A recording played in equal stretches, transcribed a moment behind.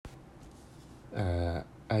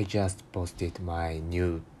I just posted my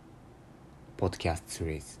new podcast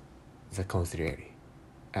series, The Consigliere,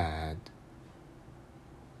 and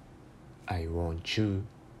I want you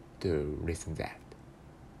to listen that.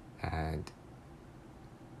 And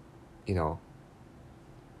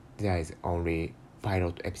there is only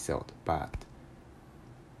pilot episode, but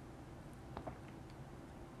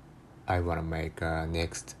I wanna make a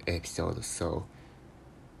next episode, so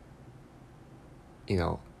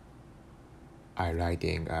I'm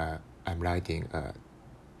writing a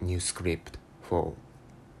new script for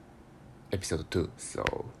episode 2,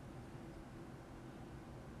 so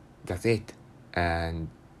that's it. And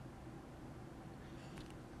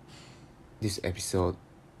this episode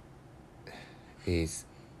is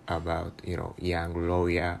about young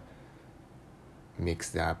lawyer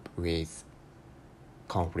mixed up with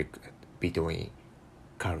conflict between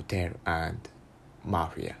cartel and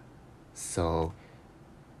mafia. So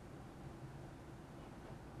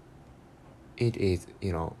it is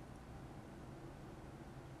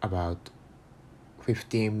about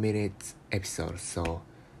 15 minutes episode, so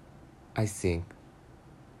I think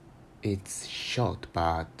it's short,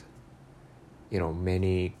 but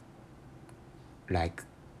many like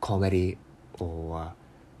comedy or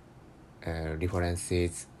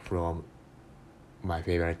references from my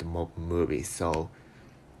favorite mob movies, so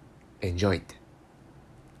enjoy it.